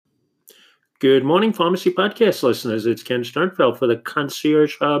Good morning, Pharmacy Podcast listeners. It's Ken Sternfeld for the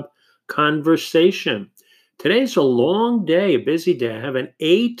Concierge Hub Conversation. Today's a long day, a busy day. I have an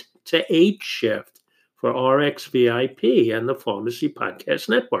 8 to 8 shift for RX VIP and the Pharmacy Podcast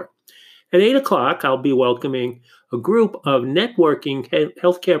Network. At 8 o'clock, I'll be welcoming a group of networking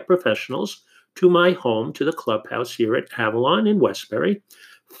healthcare professionals to my home, to the clubhouse here at Avalon in Westbury.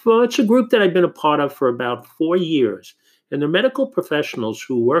 It's a group that I've been a part of for about 4 years. And they're medical professionals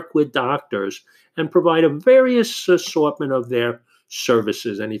who work with doctors and provide a various assortment of their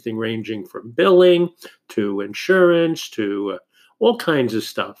services, anything ranging from billing to insurance to all kinds of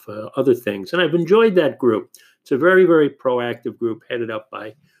stuff, other things. And I've enjoyed that group. It's a very, very proactive group headed up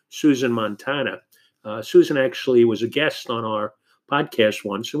by Susan Montana. Susan actually was a guest on our podcast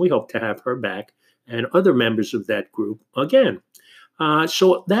once, and we hope to have her back and other members of that group again.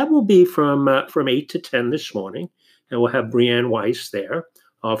 So that will be from 8 to 10 this morning. And we'll have Brianne Weiss there,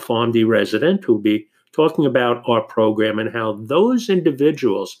 our PharmD resident, who will be talking about our program and how those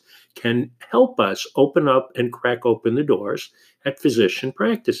individuals can help us open up and crack open the doors at physician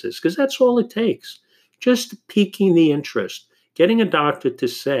practices, because that's all it takes. Just piquing the interest, getting a doctor to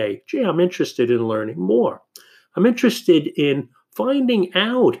say, gee, I'm interested in learning more. I'm interested in finding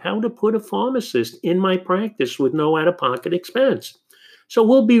out how to put a pharmacist in my practice with no out-of-pocket expense. So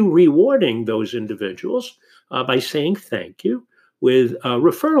we'll be rewarding those individuals by saying thank you with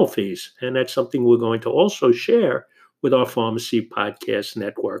referral fees. And that's something we're going to also share with our Pharmacy Podcast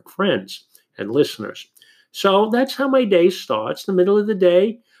Network friends and listeners. So that's how my day starts. In the middle of the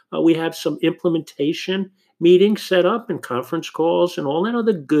day, we have some implementation meetings set up and conference calls and all that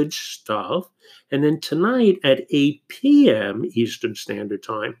other good stuff. And then tonight at 8 p.m. Eastern Standard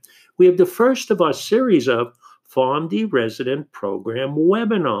Time, we have the first of our series of PharmD Resident Program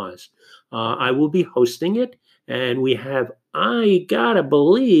webinars. I will be hosting it, and we have, I gotta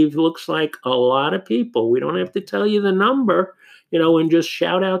believe, looks like a lot of people. We don't have to tell you the number, and just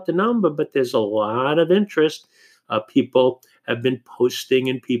shout out the number, but there's a lot of interest. People have been posting,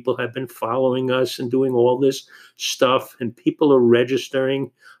 and people have been following us and doing all this stuff, and people are registering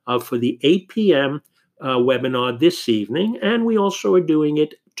for the 8 p.m. Webinar this evening, and we also are doing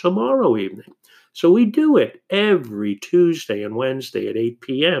it tomorrow evening. So we do it every Tuesday and Wednesday at 8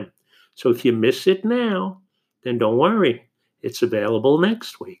 p.m. So if you miss it now, then don't worry. It's available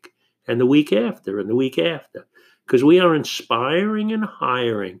next week and the week after and the week after, because we are inspiring and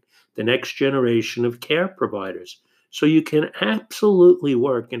hiring the next generation of care providers. So you can absolutely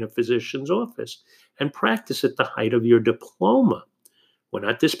work in a physician's office and practice at the height of your diploma. We're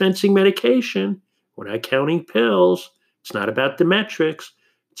not dispensing medication. We're not counting pills. It's not about the metrics.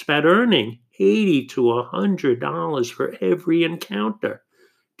 It's about earning $80 to $100 for every encounter.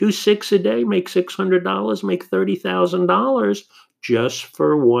 Do 6 a day, make $600, make $30,000 just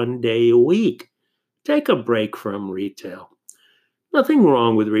for 1 day a week. Take a break from retail. Nothing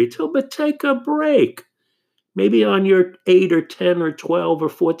wrong with retail, but take a break. Maybe on your 8 or 10 or 12 or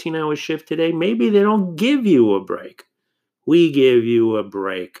 14-hour shift today, maybe they don't give you a break. We give you a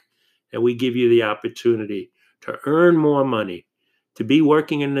break, and we give you the opportunity to earn more money, to be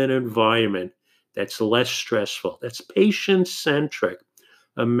working in an environment that's less stressful, that's patient-centric.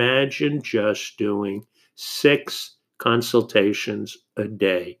 Imagine just doing 6 consultations a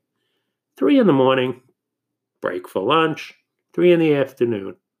day. 3 in the morning, break for lunch. 3 in the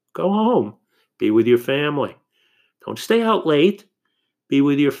afternoon, go home. Be with your family. Don't stay out late. Be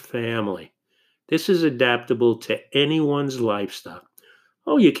with your family. This is adaptable to anyone's lifestyle.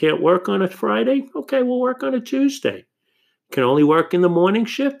 Oh, you can't work on a Friday? Okay, we'll work on a Tuesday. Can only work in the morning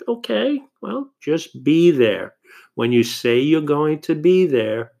shift? Okay, well, just be there. When you say you're going to be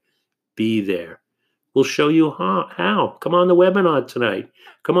there, be there. We'll show you how. Come on the webinar tonight.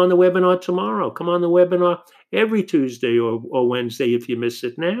 Come on the webinar tomorrow. Come on the webinar every Tuesday or Wednesday if you miss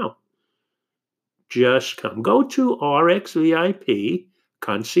it now. Just come. Go to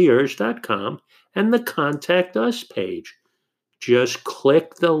rxvipconcierge.com and the Contact Us page. Just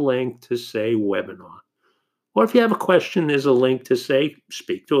click the link to say webinar. Or if you have a question, there's a link to say,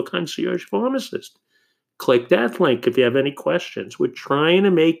 speak to a concierge pharmacist. Click that link if you have any questions. We're trying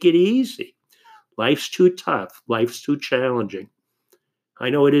to make it easy. Life's too tough. Life's too challenging. I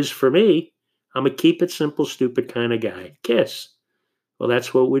know it is for me. I'm a keep it simple, stupid kind of guy. KISS. Well,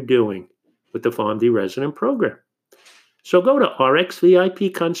 that's what we're doing with the PharmD resident program. So go to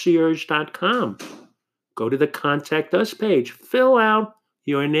rxvipconcierge.com. Go to the Contact Us page. Fill out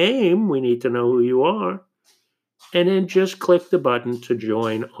your name. We need to know who you are. And then just click the button to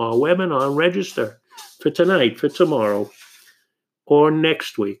join our webinar, register for tonight, for tomorrow, or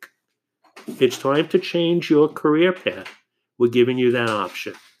next week. It's time to change your career path. We're giving you that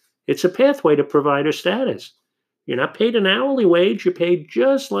option. It's a pathway to provider status. You're not paid an hourly wage. You're paid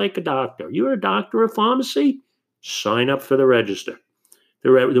just like a doctor. You're a doctor of pharmacy? Sign up for the register, the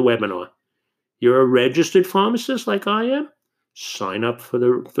webinar. You're a registered pharmacist like I am? Sign up for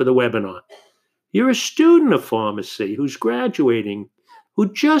the webinar. You're a student of pharmacy who's graduating,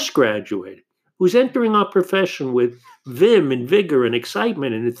 who just graduated, who's entering our profession with vim and vigor and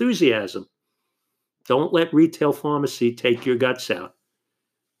excitement and enthusiasm. Don't let retail pharmacy take your guts out.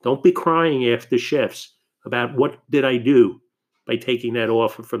 Don't be crying after shifts about what did I do by taking that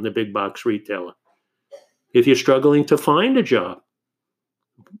offer from the big box retailer. If you're struggling to find a job,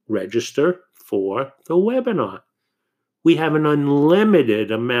 register for the webinar. We have an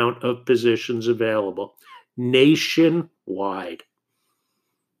unlimited amount of positions available nationwide.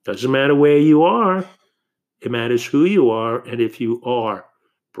 Doesn't matter where you are. It matters who you are. And if you are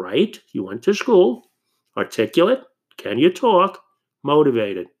bright, you went to school, articulate, can you talk,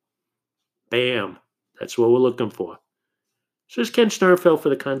 motivated. Bam. That's what we're looking for. So this is Ken Sternfeld for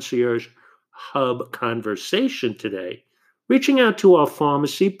the Concierge Hub Conversation today, reaching out to our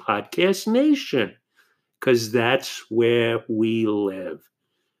pharmacy podcast nation, because that's where we live.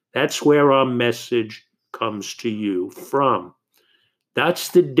 That's where our message comes to you from. That's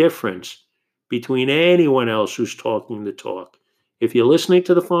the difference between anyone else who's talking the talk. If you're listening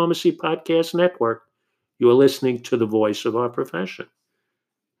to the Pharmacy Podcast Network, you are listening to the voice of our profession.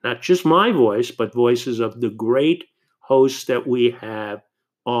 Not just my voice, but voices of the great hosts that we have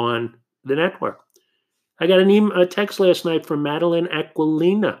on the network. I got a text last night from Madeline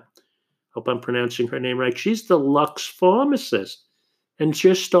Aquilina. Hope I'm pronouncing her name right. She's the Lux pharmacist and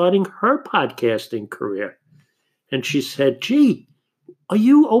just starting her podcasting career. And she said, gee, are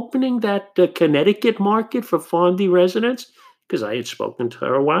you opening that Connecticut market for PharmD residents? Because I had spoken to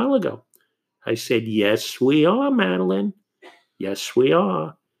her a while ago. I said, yes, we are, Madeline. Yes, we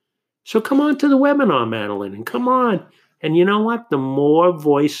are. So come on to the webinar, Madeline, and come on. And you know what? The more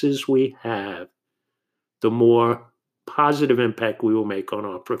voices we have, the more positive impact we will make on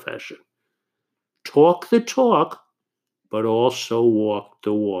our profession. Talk the talk, but also walk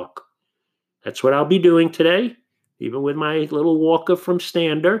the walk. That's what I'll be doing today, even with my little walker from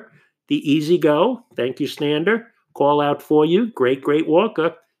Stander, the Easy Go. Thank you, Stander. Call out for you. Great, great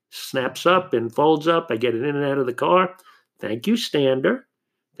walker. Snaps up and folds up. I get it in and out of the car. Thank you, Stander.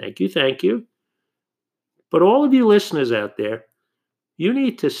 Thank you, thank you. But all of you listeners out there, you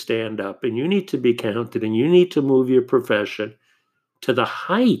need to stand up and you need to be counted and you need to move your profession to the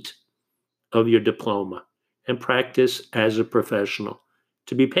height of your diploma and practice as a professional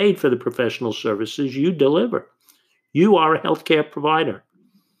to be paid for the professional services you deliver. You are a healthcare provider.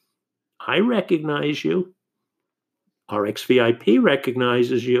 I recognize you. RxVIP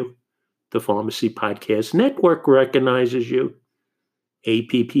recognizes you. The Pharmacy Podcast Network recognizes you.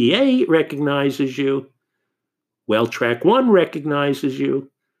 APPA recognizes you. WellTrack One recognizes you.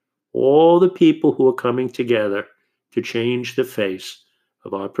 All the people who are coming together to change the face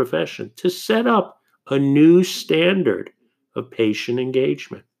of our profession, to set up a new standard of patient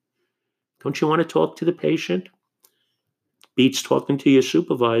engagement. Don't you want to talk to the patient? Beats talking to your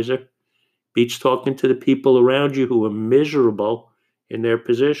supervisor. Beats talking to the people around you who are miserable in their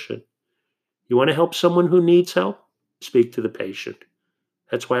position. You want to help someone who needs help? Speak to the patient.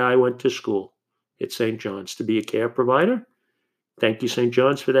 That's why I went to school at St. John's, to be a care provider. Thank you, St.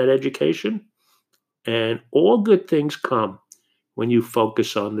 John's, for that education. And all good things come when you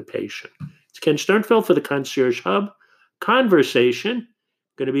focus on the patient. It's Ken Sternfeld for the Concierge Hub Conversation.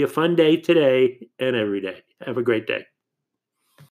 Going to be a fun day today and every day. Have a great day.